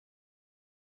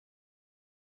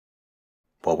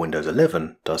While Windows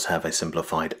 11 does have a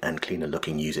simplified and cleaner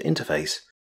looking user interface,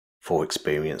 for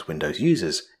experienced Windows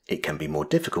users, it can be more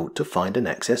difficult to find and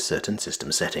access certain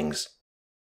system settings.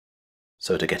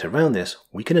 So to get around this,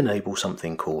 we can enable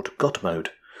something called GodMode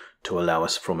to allow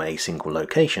us from a single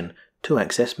location to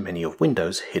access many of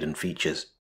Windows' hidden features.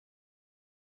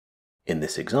 In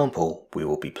this example, we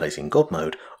will be placing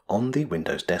GodMode on the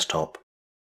Windows desktop.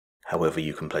 However,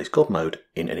 you can place GodMode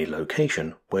in any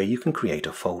location where you can create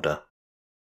a folder.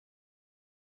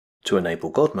 To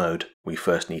enable GodMode, we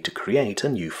first need to create a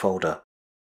new folder.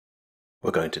 We're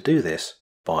going to do this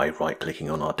by right-clicking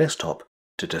on our desktop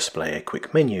to display a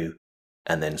quick menu,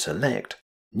 and then select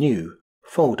New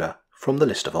Folder from the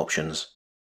list of options.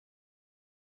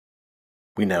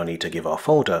 We now need to give our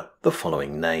folder the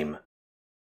following name.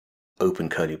 Open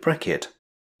curly bracket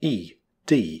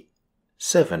ED7B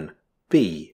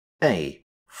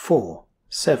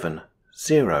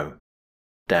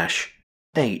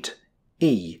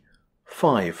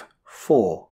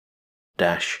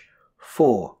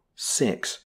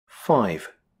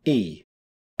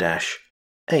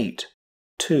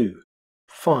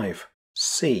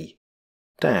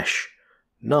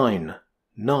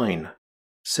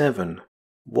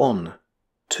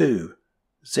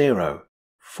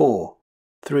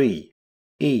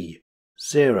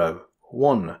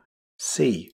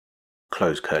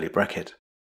close curly bracket.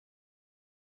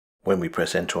 When we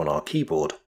press enter on our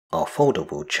keyboard, our folder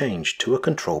will change to a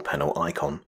control panel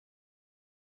icon.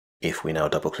 If we now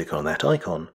double click on that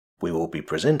icon, we will be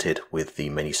presented with the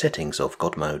many settings of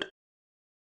GodMode.